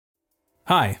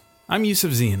Hi, I'm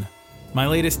Yusuf Zine. My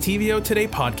latest TVO Today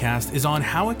podcast is on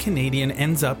how a Canadian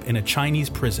ends up in a Chinese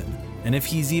prison, and if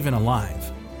he's even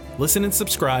alive. Listen and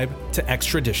subscribe to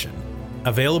Extradition.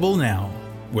 Available now,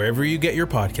 wherever you get your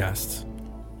podcasts.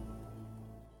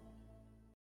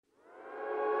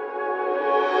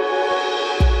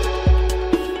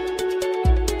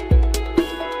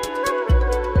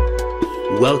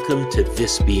 Welcome to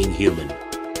This Being Human.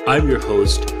 I'm your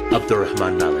host,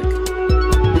 Abdurrahman Malik.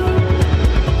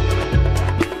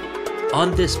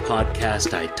 On this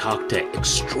podcast, I talk to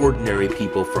extraordinary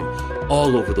people from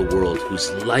all over the world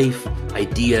whose life,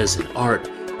 ideas, and art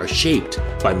are shaped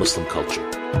by Muslim culture.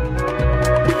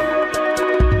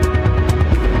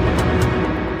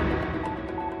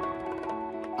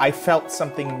 I felt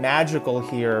something magical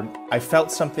here. I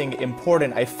felt something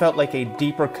important. I felt like a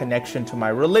deeper connection to my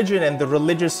religion and the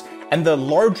religious and the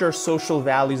larger social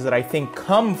values that I think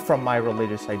come from my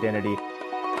religious identity.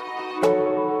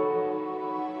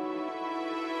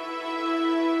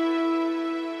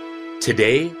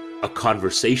 Today, a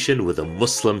conversation with a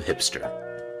Muslim hipster.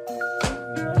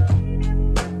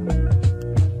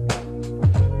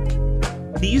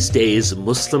 These days,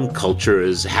 Muslim culture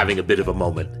is having a bit of a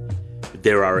moment.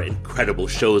 There are incredible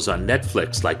shows on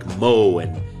Netflix like Mo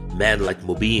and Man Like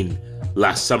Mubin.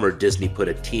 Last summer, Disney put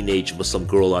a teenage Muslim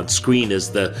girl on screen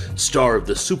as the star of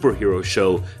the superhero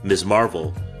show Ms.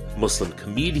 Marvel. Muslim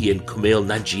comedian Kumail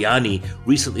Nanjiani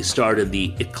recently starred in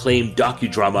the acclaimed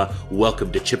docudrama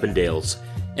Welcome to Chippendales,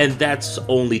 and that's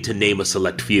only to name a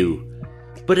select few.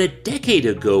 But a decade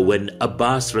ago, when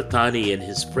Abbas Rathani and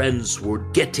his friends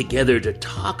would get together to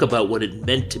talk about what it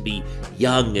meant to be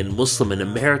young and Muslim in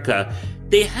America,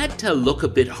 they had to look a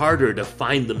bit harder to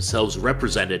find themselves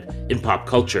represented in pop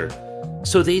culture.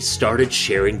 So they started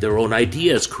sharing their own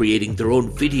ideas, creating their own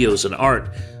videos and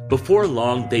art. Before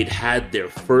long, they'd had their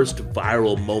first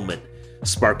viral moment,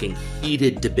 sparking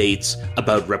heated debates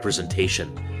about representation.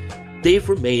 They've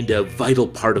remained a vital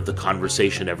part of the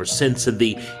conversation ever since, and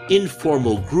the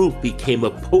informal group became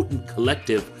a potent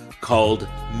collective called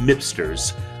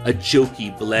MIPSTERZ, a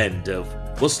jokey blend of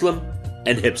Muslim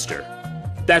and hipster.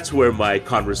 That's where my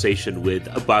conversation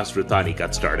with Abbas Rathani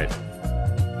got started.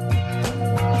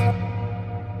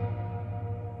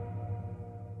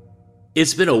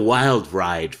 It's been a wild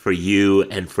ride for you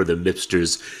and for the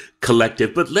MIPSTERZ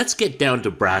collective, but let's get down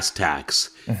to brass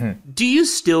tacks. Do you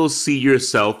still see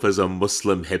yourself as a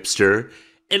Muslim hipster?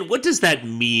 And what does that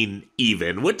mean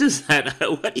even? What is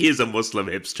a Muslim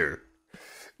hipster?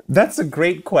 That's a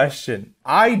great question.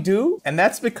 I do, and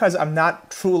that's because I'm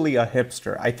not truly a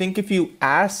hipster. I think if you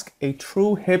ask a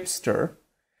true hipster,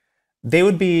 they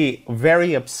would be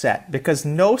very upset because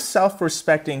no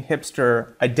self-respecting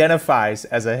hipster identifies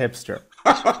as a hipster.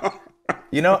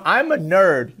 You know, I'm a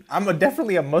nerd. I'm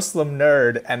definitely a Muslim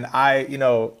nerd, and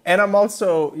I'm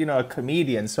also, a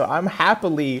comedian. So I'm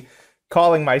happily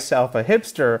calling myself a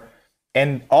hipster,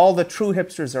 and all the true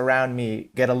hipsters around me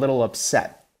get a little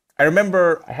upset. I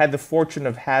remember I had the fortune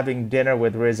of having dinner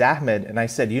with Riz Ahmed, and I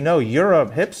said, you're a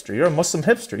hipster. You're a Muslim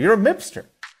hipster. You're a MIPSTER.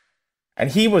 And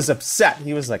he was upset.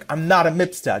 He was like, I'm not a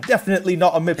MIPSTER. Definitely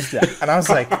not a MIPSTER. And I was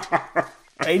like,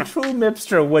 a true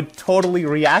MIPSTER would totally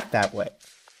react that way,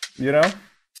 The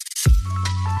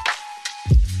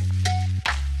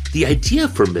idea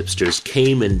for MIPSTERZ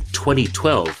came in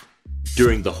 2012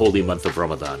 during the holy month of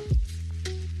Ramadan.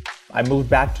 I moved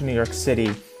back to New York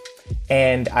City,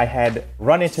 and I had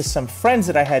run into some friends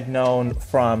that I had known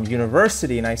from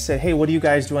university. And I said, hey, what are you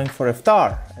guys doing for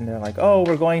iftar? And they're like, oh,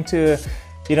 we're going to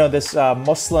this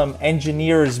Muslim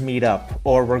engineers meetup,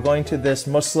 or we're going to this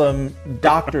Muslim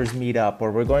doctors meetup, or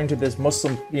we're going to this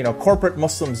Muslim, corporate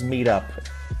Muslims meetup.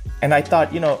 And I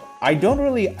thought, I don't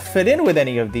really fit in with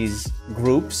any of these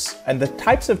groups, and the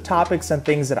types of topics and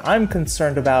things that I'm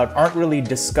concerned about aren't really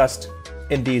discussed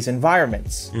in these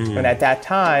environments. And at that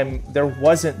time, there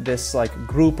wasn't this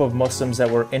group of Muslims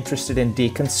that were interested in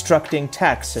deconstructing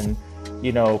texts and,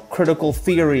 critical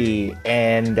theory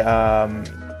and,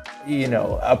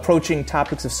 approaching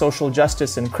topics of social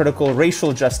justice and critical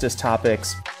racial justice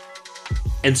topics.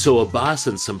 And so Abbas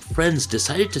and some friends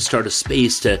decided to start a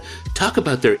space to talk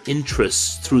about their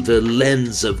interests through the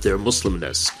lens of their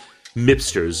Muslimness.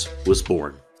 MIPSTERZ was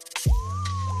born.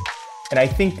 And I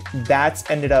think that's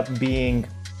ended up being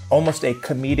almost a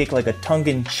comedic, a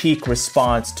tongue-in-cheek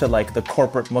response to the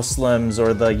corporate Muslims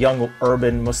or the young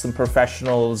urban Muslim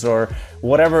professionals or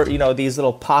whatever, these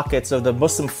little pockets of the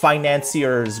Muslim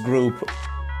financiers group.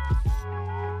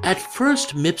 At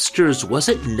first, MIPSTERZ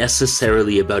wasn't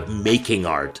necessarily about making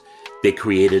art. They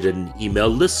created an email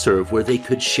listserv where they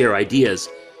could share ideas.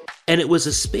 And it was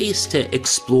a space to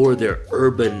explore their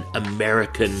urban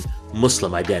American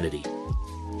Muslim identity.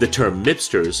 The term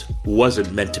MIPSTERZ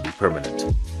wasn't meant to be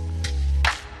permanent.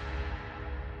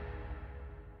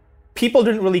 People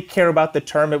didn't really care about the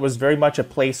term. It was very much a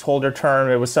placeholder term.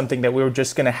 It was something that we were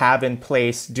just going to have in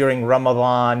place during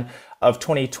Ramadan of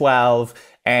 2012.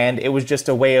 And it was just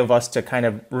a way of us to kind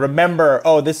of remember,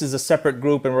 oh, this is a separate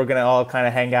group and we're going to all kind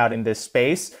of hang out in this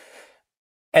space.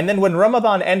 And then when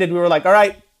Ramadan ended, we were like, all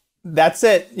right, that's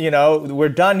it. We're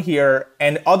done here.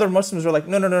 And other Muslims were like,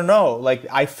 no. Like,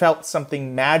 I felt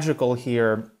something magical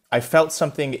here. I felt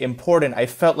something important. I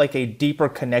felt like a deeper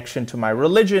connection to my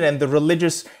religion and the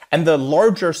religious and the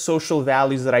larger social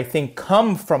values that I think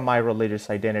come from my religious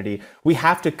identity. We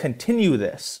have to continue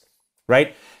this,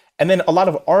 right? And then a lot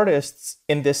of artists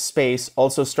in this space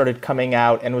also started coming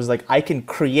out and was like, I can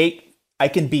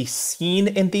be seen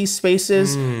in these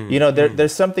spaces.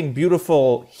 There's something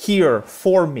beautiful here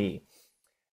for me.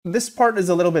 This part is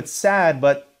a little bit sad,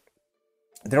 but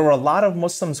there were a lot of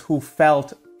Muslims who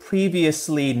felt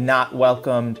previously not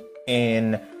welcomed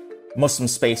in Muslim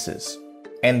spaces.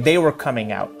 And they were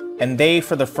coming out. And they,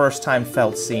 for the first time,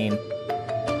 felt seen.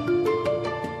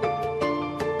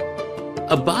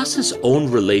 Abbas's own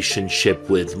relationship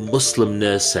with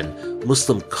Muslimness and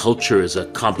Muslim culture is a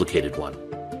complicated one.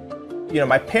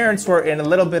 My parents were in a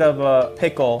little bit of a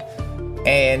pickle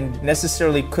and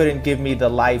necessarily couldn't give me the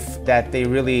life that they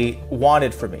really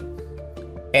wanted for me.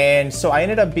 And so I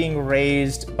ended up being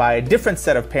raised by a different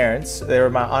set of parents. They were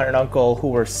my aunt and uncle who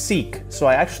were Sikh. So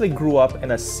I actually grew up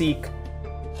in a Sikh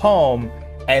home,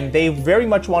 and they very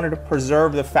much wanted to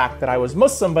preserve the fact that I was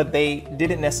Muslim, but they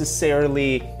didn't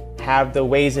necessarily have the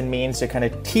ways and means to kind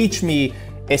of teach me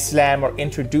Islam or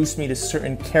introduce me to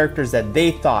certain characters that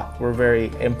they thought were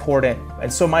very important.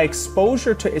 And so my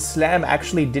exposure to Islam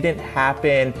actually didn't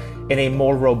happen in a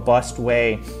more robust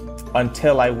way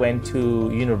until I went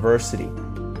to university.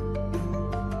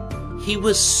 He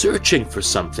was searching for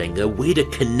something, a way to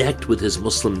connect with his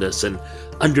Muslimness and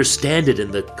understand it in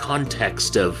the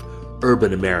context of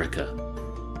urban America.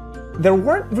 There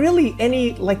weren't really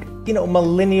any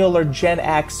millennial or Gen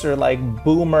X or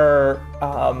boomer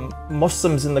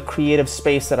Muslims in the creative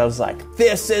space that I was like,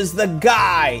 this is the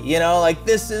guy,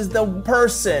 this is the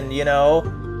person,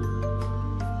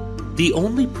 The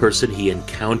only person he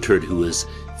encountered who was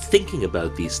thinking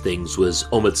about these things was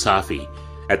Omid Safi,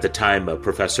 at the time a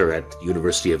professor at the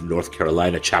University of North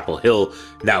Carolina, Chapel Hill,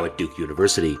 now at Duke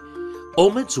University.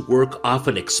 Omid's work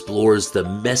often explores the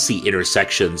messy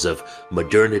intersections of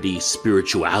modernity,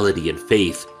 spirituality, and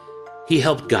faith. He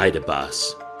helped guide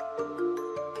Abbas.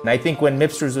 And I think when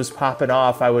MIPSTERZ was popping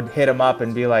off, I would hit him up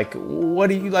and be like, what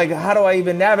do you how do I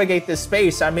even navigate this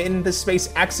space? I'm in this space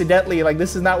accidentally.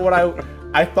 This is not what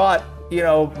I thought,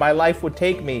 my life would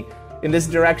take me in this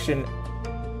direction.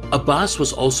 Abbas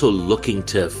was also looking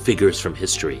to figures from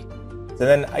history.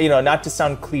 And then, not to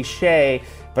sound cliche,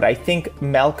 but I think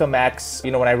Malcolm X,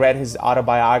 when I read his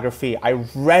autobiography, I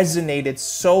resonated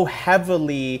so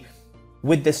heavily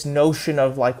with this notion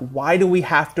of why do we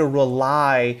have to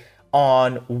rely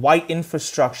on white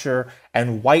infrastructure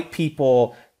and white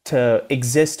people to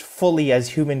exist fully as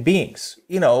human beings?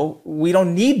 We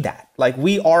don't need that.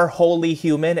 We are wholly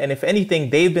human. And if anything,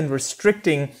 they've been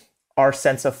restricting our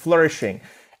sense of flourishing.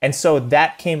 And so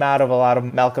that came out of a lot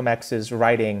of Malcolm X's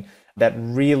writing that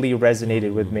really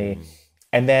resonated with me.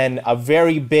 And then a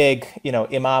very big,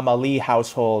 Imam Ali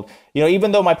household.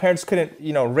 Even though my parents couldn't,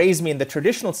 raise me in the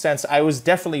traditional sense, I was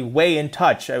definitely way in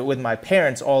touch with my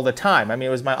parents all the time. I mean,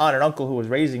 it was my aunt and uncle who was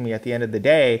raising me at the end of the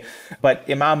day. But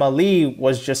Imam Ali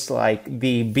was just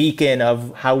the beacon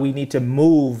of how we need to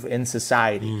move in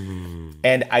society.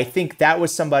 And I think that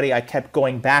was somebody I kept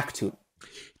going back to.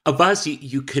 Abbas,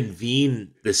 you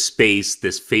convene this space,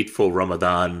 this fateful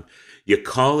Ramadan. You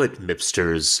call it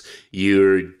MIPSTERZ.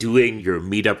 You're doing your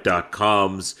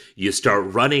meetup.coms. You start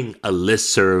running a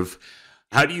listserv.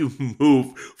 How do you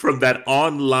move from that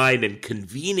online and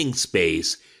convening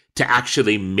space to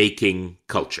actually making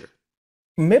culture?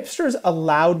 MIPSTERZ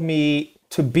allowed me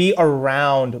to be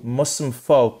around Muslim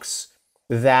folks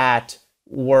that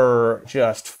were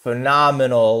just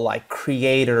phenomenal,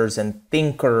 creators and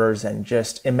thinkers and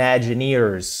just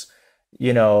Imagineers,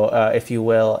 if you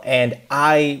will. And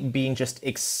I, being just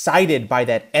excited by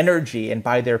that energy and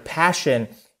by their passion,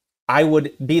 I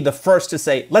would be the first to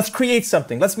say, let's create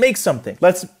something, let's make something,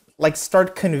 let's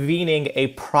start convening a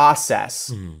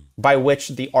process by which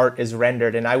the art is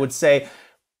rendered. And I would say,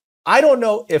 I don't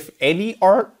know if any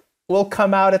art will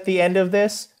come out at the end of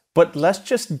this, but let's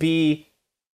just be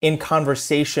in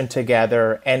conversation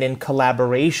together and in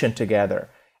collaboration together.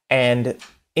 And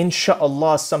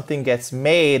inshallah, something gets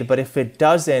made, but if it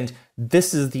doesn't,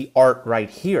 this is the art right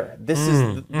here.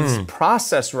 This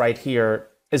process right here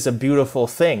is a beautiful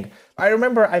thing. I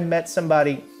remember I met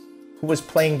somebody who was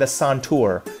playing the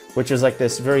santur, which is like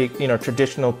this very,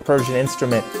 traditional Persian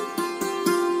instrument.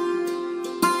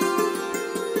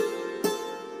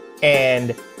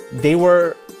 And they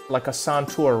were like a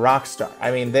santur rock star.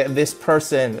 I mean, this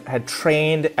person had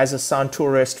trained as a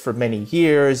santurist for many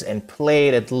years and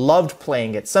played and loved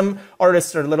playing it. Some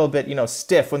artists are a little bit,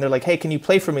 stiff when they're like, hey, can you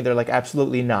play for me? They're like,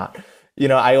 absolutely not.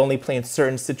 I only play in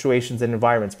certain situations and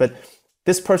environments. But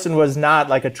this person was not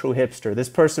like a true hipster. This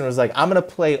person was like, I'm going to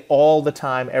play all the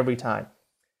time, every time.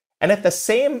 And at the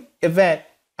same event,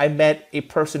 I met a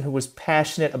person who was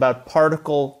passionate about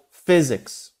particle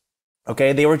physics.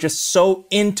 Okay, they were just so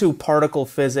into particle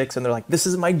physics, and they're like, this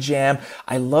is my jam.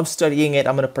 I love studying it.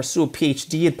 I'm going to pursue a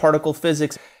PhD in particle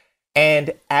physics.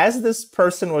 And as this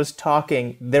person was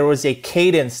talking, there was a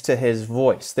cadence to his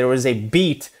voice. There was a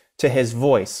beat to his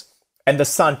voice. And the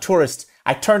santurist,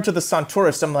 I turned to the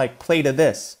santurist, I'm like, play to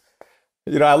this.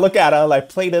 I look at him, like,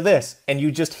 play to this. And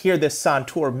you just hear this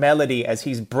santur melody as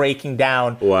he's breaking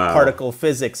down particle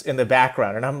physics in the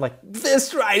background. And I'm like,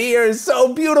 this right here is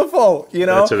so beautiful,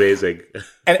 That's amazing.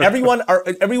 And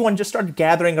everyone just started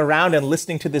gathering around and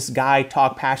listening to this guy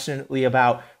talk passionately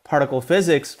about particle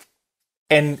physics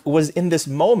and was in this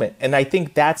moment. And I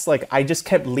think that's like, I just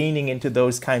kept leaning into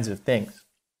those kinds of things.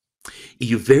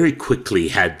 You very quickly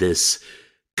had this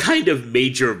kind of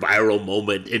major viral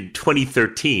moment in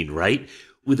 2013, right?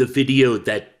 With a video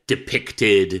that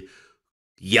depicted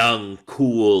young,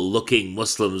 cool-looking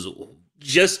Muslims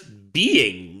just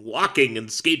walking and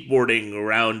skateboarding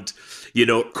around,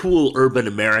 cool urban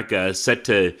America set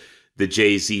to the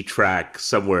Jay-Z track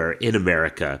Somewhere in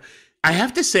America. I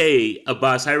have to say,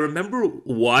 Abbas, I remember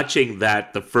watching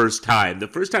that the first time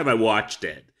I watched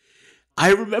it.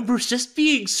 I remember just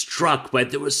being struck by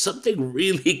there was something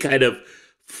really kind of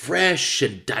fresh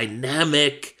and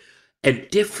dynamic and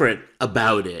different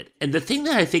about it. And the thing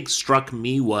that I think struck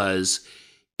me was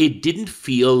it didn't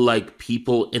feel like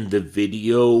people in the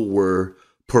video were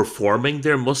performing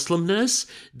their Muslimness.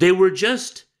 They were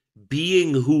just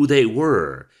being who they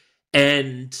were.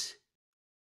 And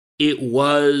it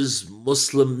was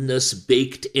Muslimness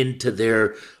baked into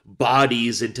their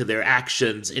bodies, into their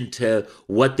actions, into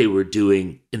what they were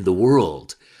doing in the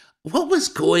world. What was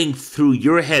going through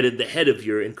your head and the head of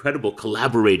your incredible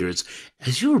collaborators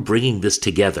as you were bringing this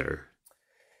together?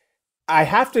 I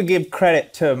have to give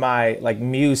credit to my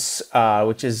muse,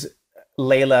 which is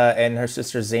Layla and her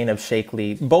sister Zainab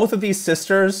Sheikhli. Both of these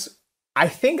sisters, I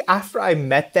think after I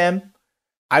met them,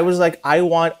 I was like, I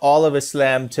want all of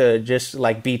Islam to just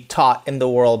be taught in the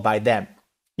world by them.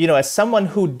 As someone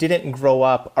who didn't grow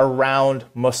up around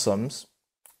Muslims,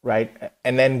 right?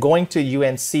 And then going to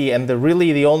UNC, and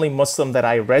the only Muslim that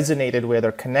I resonated with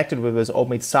or connected with was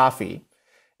Omid Safi.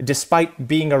 Despite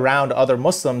being around other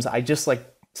Muslims, I just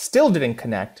still didn't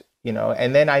connect,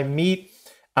 And then I meet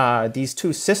these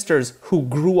two sisters who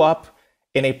grew up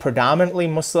in a predominantly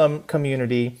Muslim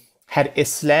community, had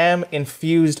Islam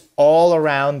infused all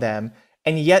around them,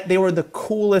 and yet they were the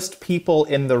coolest people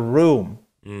in the room.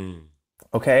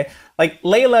 Okay?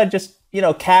 Layla just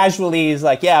casually is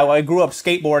like, yeah, well, I grew up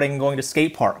skateboarding and going to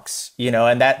skate parks,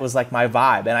 and that was my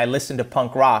vibe. And I listened to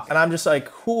punk rock. And I'm just like,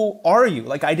 who are you?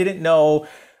 I didn't know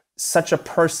such a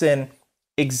person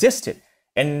existed.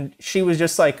 And she was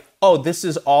just like, oh, this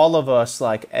is all of us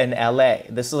in LA.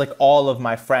 This is all of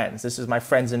my friends. This is my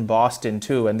friends in Boston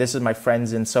too. And this is my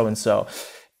friends in so-and-so.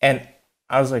 And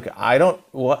I was like, I don't,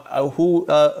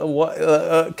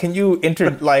 can you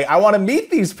I want to meet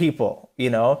these people,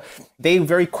 They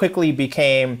very quickly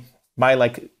became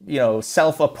my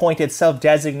self-appointed,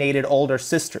 self-designated older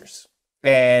sisters.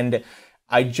 And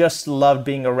I just loved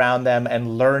being around them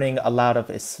and learning a lot of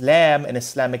Islam and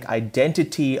Islamic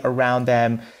identity around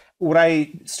them. What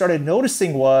I started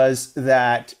noticing was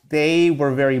that they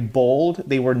were very bold.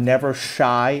 They were never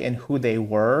shy in who they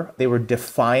were. They were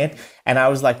defiant. And I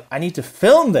was like, I need to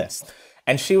film this.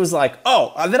 And she was like,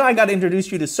 oh, then I got to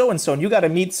introduce you to so-and-so, and you got to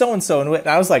meet so-and-so. And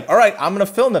I was like, all right, I'm going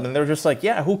to film them. And they were just like,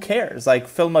 yeah, who cares?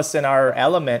 Film us in our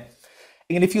element.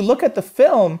 And if you look at the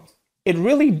film,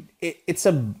 it's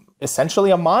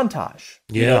essentially a montage.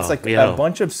 Yeah, it's a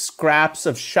bunch of scraps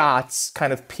of shots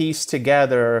kind of pieced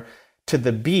together to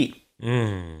the beat.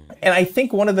 And I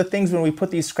think one of the things when we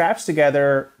put these scraps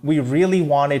together, we really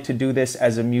wanted to do this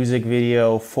as a music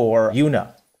video for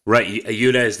Yuna. Right.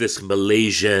 Yuna is this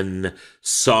Malaysian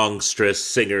songstress,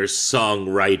 singer,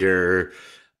 songwriter,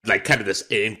 kind of this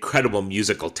incredible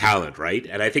musical talent, right?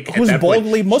 And I think who's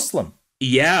boldly Muslim.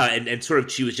 Yeah, and sort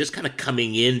of she was just kind of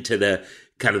coming into the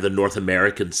kind of the North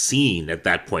American scene at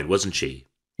that point, wasn't she?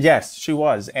 Yes, she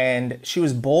was. And she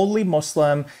was boldly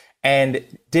Muslim and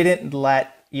didn't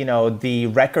let, the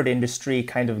record industry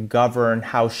kind of govern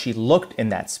how she looked in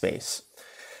that space.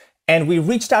 And we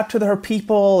reached out to her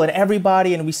people and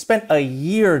everybody, and we spent a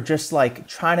year just like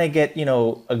trying to get,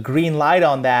 a green light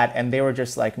on that. And they were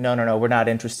just like, no, we're not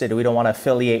interested. We don't want to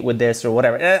affiliate with this or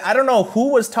whatever. And I don't know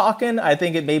who was talking. I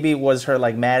think maybe it was her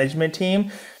like management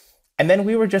team. And then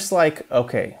we were just like,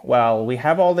 okay, well, we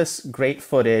have all this great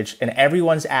footage and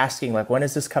everyone's asking like, when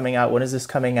is this coming out? When is this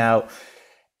coming out?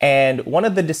 And one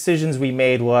of the decisions we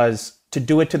made was to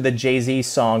do it to the Jay-Z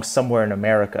song Somewhere in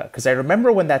America. Because I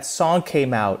remember when that song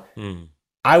came out,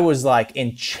 I was like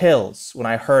in chills when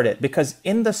I heard it. Because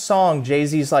in the song,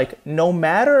 Jay-Z's like, no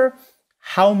matter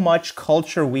how much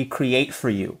culture we create for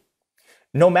you,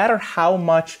 no matter how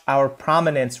much our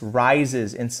prominence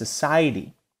rises in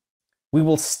society, we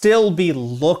will still be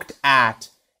looked at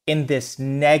in this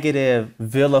negative,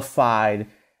 vilified,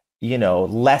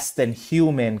 less than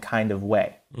human kind of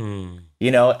way.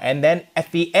 And then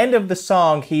at the end of the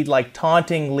song, he like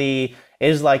tauntingly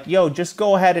is like, yo, just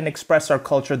go ahead and express our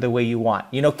culture the way you want.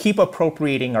 Keep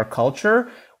appropriating our culture.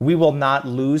 We will not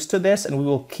lose to this, and we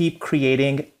will keep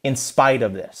creating in spite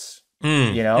of this,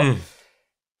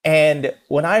 And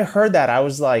when I heard that, I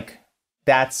was like,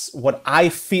 that's what I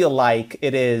feel like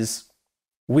it is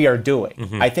we are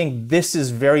doing. I think this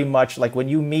is very much like when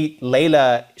you meet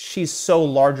Layla, she's so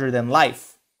larger than life.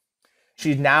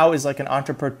 She now is like an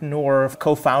entrepreneur,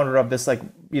 co-founder of this like,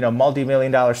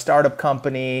 multi-million-dollar startup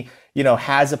company,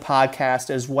 has a podcast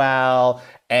as well.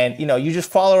 And, you just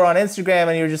follow her on Instagram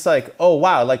and you're just like, oh,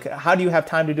 wow, like, how do you have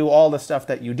time to do all the stuff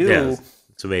that you do? Yeah,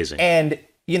 it's amazing. And,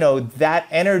 that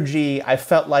energy I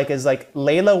felt like is like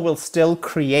Layla will still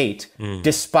create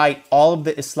despite all of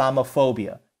the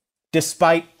Islamophobia,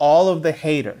 despite all of the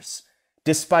haters,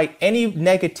 despite any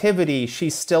negativity,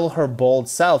 she's still her bold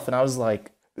self. And I was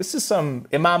like, this is some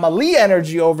Imam Ali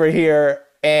energy over here.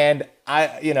 And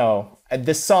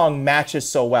this song matches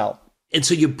so well. And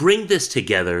so you bring this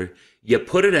together, you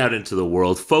put it out into the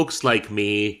world. Folks like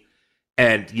me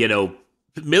and,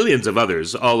 millions of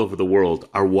others all over the world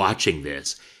are watching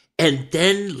this. And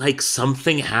then like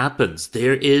something happens.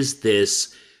 There is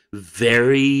this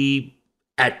very,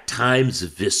 at times,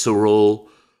 visceral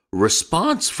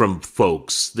response from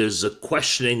folks. There's a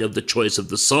questioning of the choice of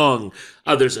the song.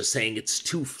 Others are saying it's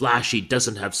too flashy,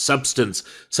 doesn't have substance.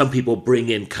 Some people bring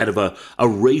in kind of a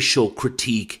racial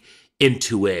critique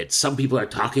into it. Some people are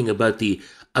talking about the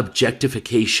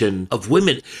objectification of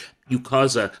women. You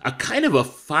cause a kind of a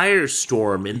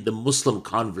firestorm in the Muslim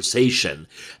conversation.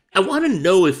 I want to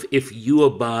know if you,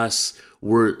 Abbas,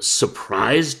 were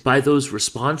surprised by those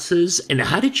responses, and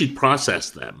how did you process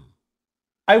them?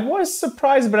 I was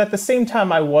surprised, but at the same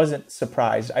time, I wasn't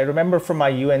surprised. I remember from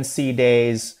my UNC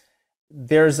days,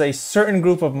 there's a certain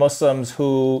group of Muslims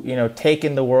who, take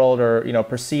in the world or,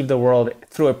 perceive the world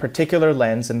through a particular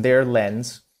lens and their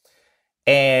lens.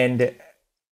 And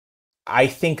I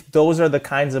think those are the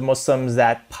kinds of Muslims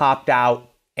that popped out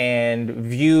and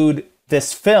viewed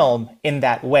this film in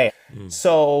that way.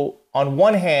 So on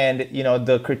one hand,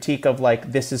 the critique of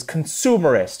like, this is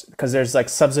consumerist because there's like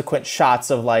subsequent shots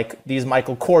of like these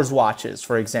Michael Kors watches,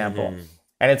 for example.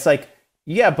 And it's like,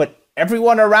 yeah, but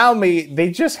everyone around me, they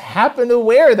just happen to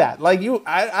wear that. Like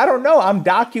I don't know. I'm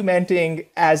documenting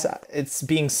as it's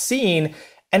being seen.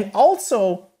 And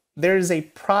also there's a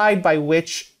pride by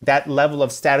which that level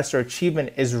of status or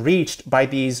achievement is reached by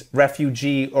these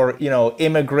refugee or,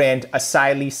 immigrant,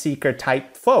 asylee seeker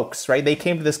type folks, right? They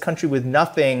came to this country with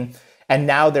nothing and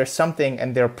now they're something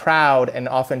and they're proud. And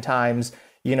oftentimes,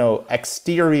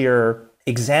 exterior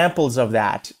examples of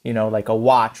that, like a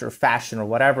watch or fashion or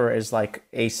whatever is like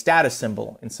a status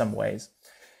symbol in some ways.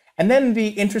 And then the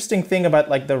interesting thing about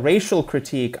like the racial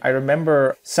critique, I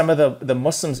remember some of the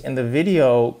Muslims in the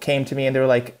video came to me and they were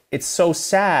like, it's so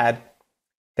sad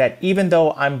that even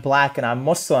though I'm Black and I'm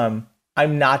Muslim,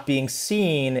 I'm not being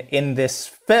seen in this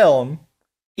film,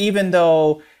 even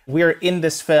though we're in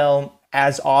this film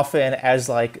as often as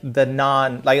like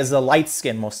as the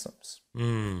light-skinned Muslims.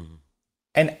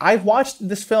 And I watched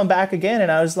this film back again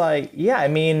and I was like, yeah, I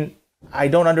mean, I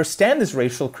don't understand this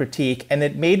racial critique. And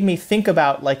it made me think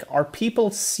about like, are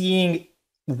people seeing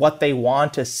what they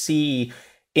want to see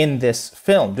in this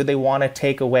film? Do they want to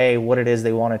take away what it is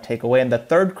they want to take away? And the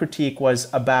third critique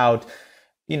was about,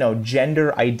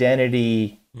 gender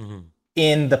identity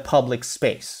in the public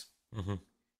space.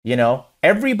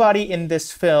 Everybody in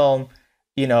this film,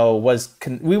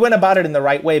 we went about it in the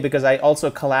right way because I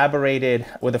also collaborated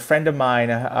with a friend of mine,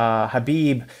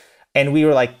 Habib, And we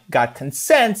were like, got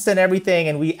consents and everything.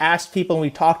 And we asked people and we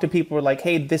talked to people. We're like,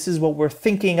 hey, this is what we're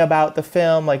thinking about the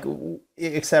film, like,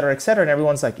 et cetera, et cetera. And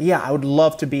everyone's like, yeah, I would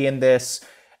love to be in this.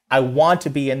 I want to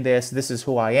be in this. This is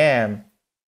who I am.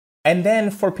 And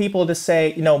then for people to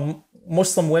say,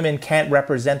 Muslim women can't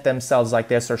represent themselves like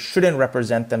this or shouldn't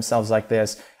represent themselves like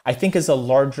this, I think is a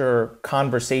larger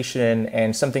conversation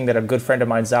and something that a good friend of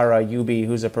mine, Zara Ayubi,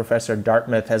 who's a professor at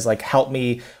Dartmouth, has like helped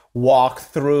me walk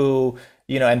through,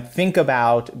 and think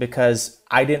about, because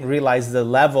I didn't realize the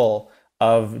level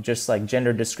of just like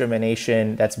gender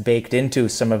discrimination that's baked into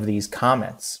some of these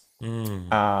comments.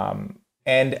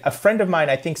 And a friend of mine,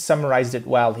 I think, summarized it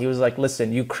well. He was like,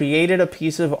 listen, you created a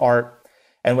piece of art,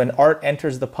 and when art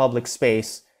enters the public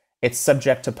space, it's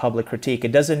subject to public critique.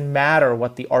 It doesn't matter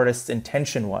what the artist's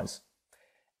intention was.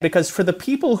 Because for the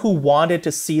people who wanted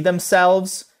to see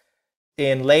themselves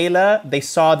in Layla, they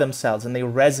saw themselves and they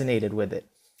resonated with it.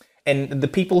 And the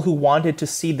people who wanted to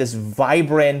see this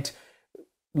vibrant,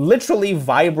 literally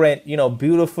vibrant,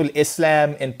 beautiful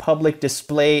Islam in public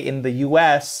display in the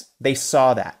US, they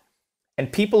saw that.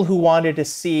 And people who wanted to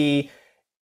see,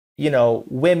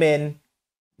 women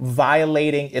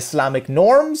violating Islamic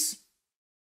norms,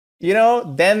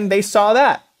 then they saw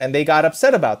that and they got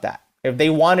upset about that. If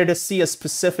they wanted to see a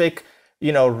specific,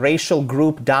 racial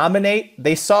group dominate,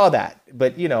 they saw that.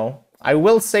 But, I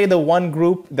will say the one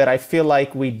group that I feel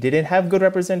like we didn't have good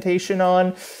representation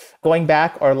on going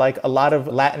back are like a lot of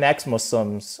Latinx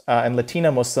Muslims and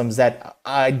Latina Muslims that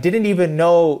I didn't even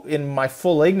know in my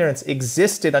full ignorance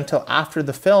existed until after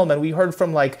the film. And we heard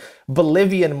from like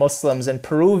Bolivian Muslims and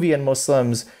Peruvian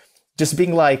Muslims just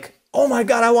being like, oh my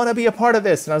God, I want to be a part of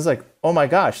this. And I was like, oh my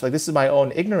gosh, like this is my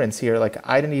own ignorance here. Like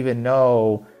I didn't even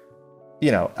know,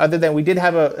 other than we did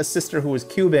have a sister who was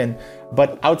Cuban,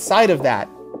 but outside of that,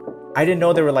 I didn't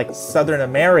know they were like Southern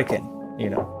American,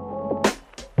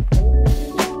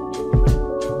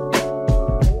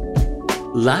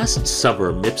 Last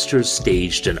summer, MIPSTERZ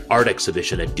staged an art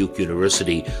exhibition at Duke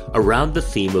University around the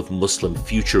theme of Muslim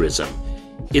futurism.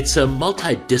 It's a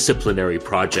multidisciplinary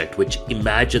project which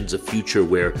imagines a future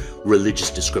where religious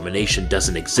discrimination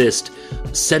doesn't exist.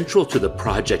 Central to the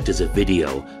project is a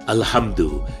video,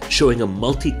 Alhamdu, showing a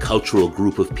multicultural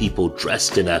group of people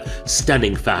dressed in a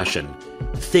stunning fashion.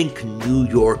 Think New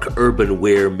York urban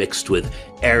wear mixed with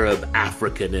Arab,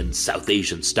 African, and South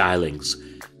Asian stylings.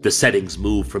 The settings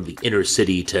move from the inner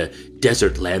city to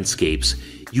desert landscapes.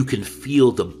 You can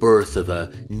feel the birth of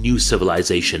a new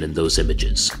civilization in those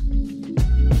images.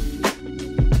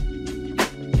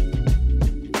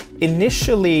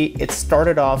 Initially, it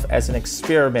started off as an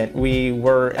experiment. We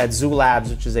were at Zoo Labs,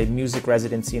 which is a music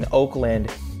residency in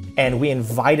Oakland, and we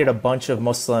invited a bunch of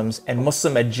Muslims and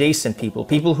Muslim adjacent people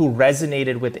who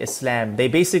resonated with Islam. They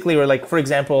basically were like, for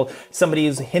example, somebody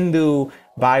who's Hindu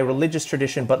by religious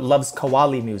tradition but loves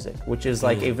Qawwali music, which is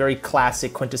like a very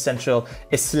classic, quintessential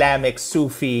Islamic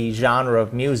Sufi genre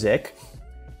of music.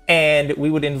 And we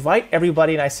would invite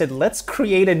everybody, and I said, let's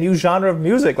create a new genre of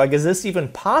music. Like, is this even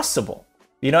possible?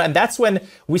 And that's when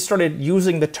we started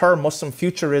using the term Muslim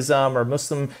Futurism or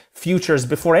Muslim futures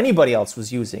before anybody else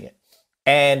was using it.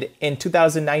 And in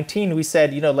 2019, we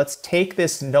said, let's take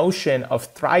this notion of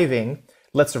thriving,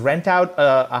 let's rent out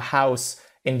a house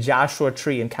in Joshua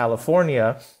Tree in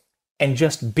California and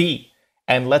just be.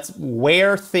 And let's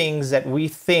wear things that we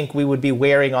think we would be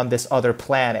wearing on this other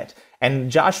planet. And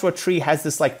Joshua Tree has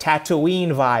this like Tatooine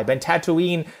vibe, and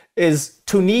Tatooine is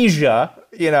Tunisia,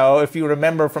 if you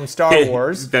remember from Star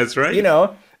Wars. That's right.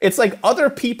 It's like other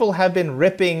people have been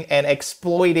ripping and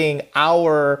exploiting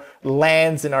our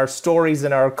lands and our stories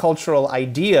and our cultural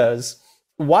ideas.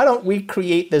 Why don't we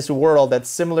create this world that's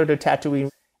similar to Tatooine?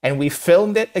 And we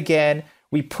filmed it again.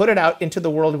 We put it out into the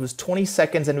world. It was 20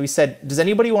 seconds. And we said, does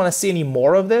anybody want to see any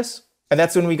more of this? And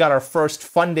that's when we got our first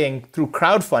funding through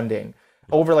crowdfunding.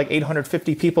 Over like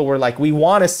 850 people were like, we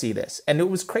want to see this. And it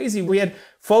was crazy. We had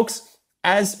folks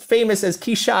as famous as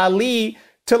Keisha Ali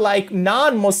to like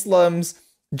non-Muslims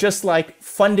just like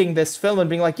funding this film and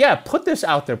being like, yeah, put this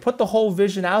out there, put the whole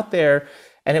vision out there.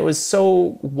 And it was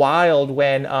so wild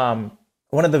when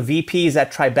one of the VPs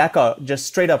at Tribeca just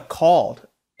straight up called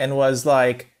and was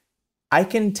like, I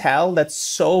can tell that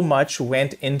so much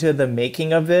went into the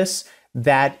making of this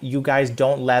that you guys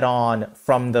don't let on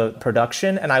from the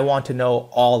production, and I want to know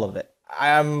all of it.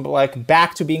 I'm like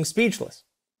back to being speechless.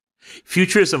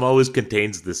 Futurism always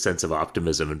contains this sense of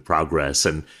optimism and progress,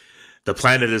 and the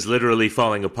planet is literally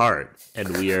falling apart,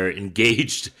 and we are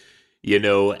engaged,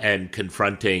 and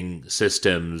confronting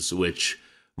systems which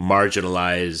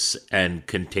marginalize and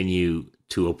continue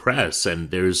to oppress,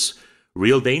 and there's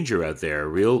real danger out there,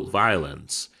 real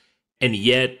violence. And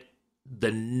yet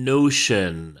the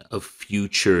notion of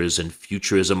futures and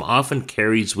futurism often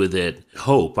carries with it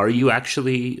hope. Are you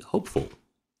actually hopeful?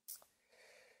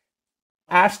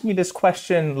 Ask me this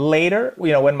question later,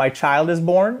 when my child is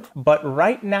born, but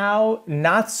right now,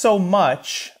 not so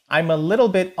much. I'm a little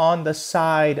bit on the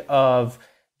side of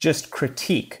just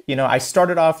critique. I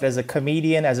started off as a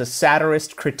comedian, as a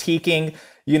satirist, critiquing,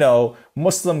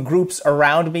 Muslim groups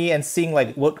around me and seeing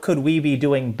like, what could we be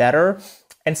doing better?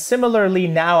 And similarly,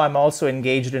 now I'm also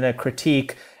engaged in a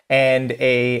critique and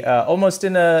almost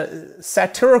in a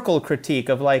satirical critique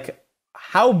of like,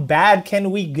 how bad can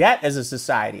we get as a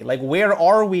society? Like, where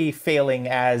are we failing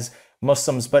as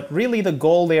Muslims? But really the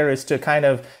goal there is to kind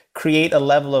of create a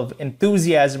level of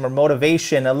enthusiasm or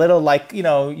motivation, a little like,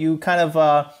 you kind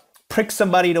of prick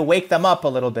somebody to wake them up a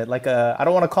little bit. Like I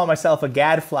don't want to call myself a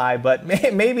gadfly, but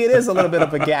maybe it is a little bit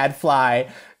of a gadfly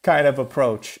kind of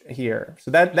approach here. So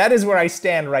that is where I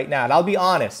stand right now. And I'll be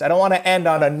honest, I don't want to end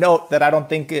on a note that I don't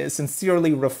think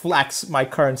sincerely reflects my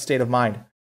current state of mind.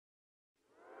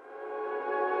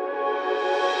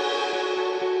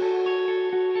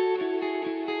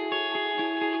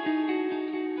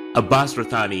 Abbas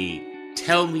Rathani,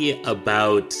 tell me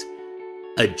about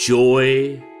a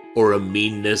joy or a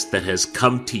meanness that has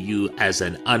come to you as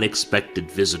an unexpected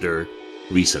visitor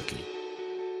recently.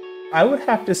 I would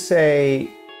have to say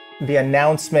the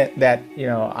announcement that,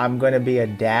 I'm going to be a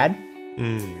dad.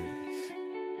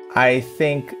 I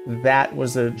think that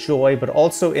was a joy, but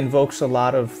also invokes a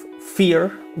lot of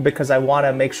fear because I want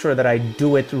to make sure that I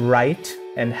do it right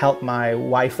and help my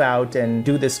wife out and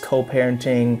do this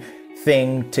co-parenting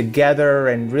thing together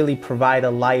and really provide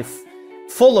a life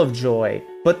full of joy,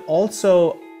 but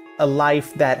also a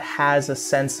life that has a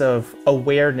sense of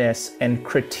awareness and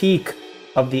critique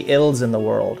of the ills in the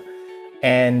world.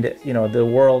 And, the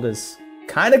world is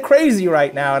kind of crazy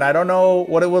right now, and I don't know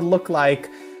what it would look like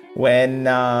when,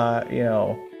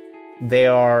 they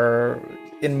are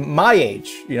in my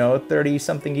age, 30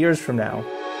 something years from now.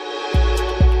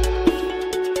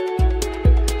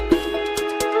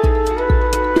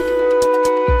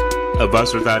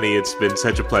 Abbas Rathani, it's been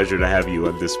such a pleasure to have you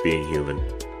on This Being Human.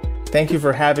 Thank you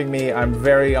for having me. I'm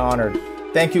very honored.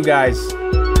 Thank you, guys.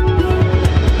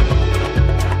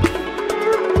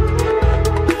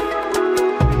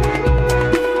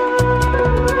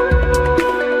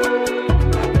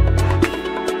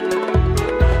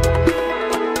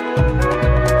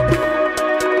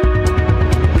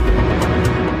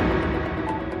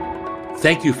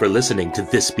 Thank you for listening to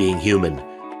This Being Human.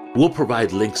 We'll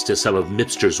provide links to some of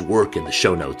MIPSTERZ work in the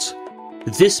show notes.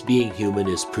 This Being Human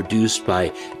is produced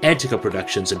by Antica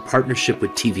Productions in partnership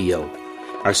with TVO.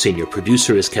 Our senior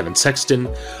producer is Kevin Sexton.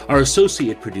 Our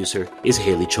associate producer is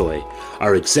Haley Choi.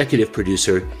 Our executive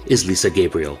producer is Lisa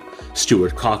Gabriel.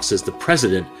 Stuart Cox is the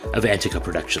president of Antica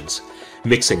Productions.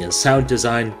 Mixing and sound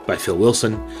design by Phil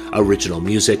Wilson. Original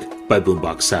music by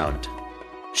Boombox Sound.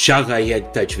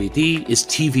 Shagayeg Tajvidi is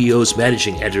TVO's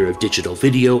managing editor of digital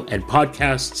video and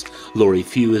podcasts. Lori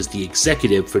Few is the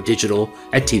executive for digital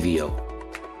at TVO.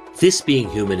 This Being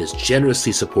Human is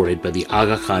generously supported by the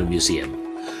Aga Khan Museum.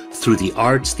 Through the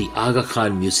arts, the Aga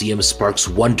Khan Museum sparks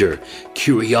wonder,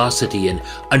 curiosity, and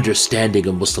understanding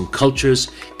of Muslim cultures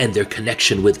and their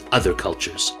connection with other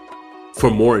cultures.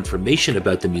 For more information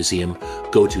about the museum,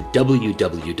 go to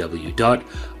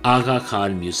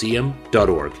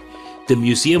www.agakhanmuseum.org. The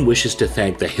museum wishes to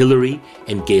thank the Hillary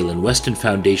and Galen Weston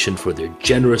Foundation for their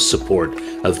generous support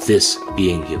of This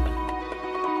Being Human.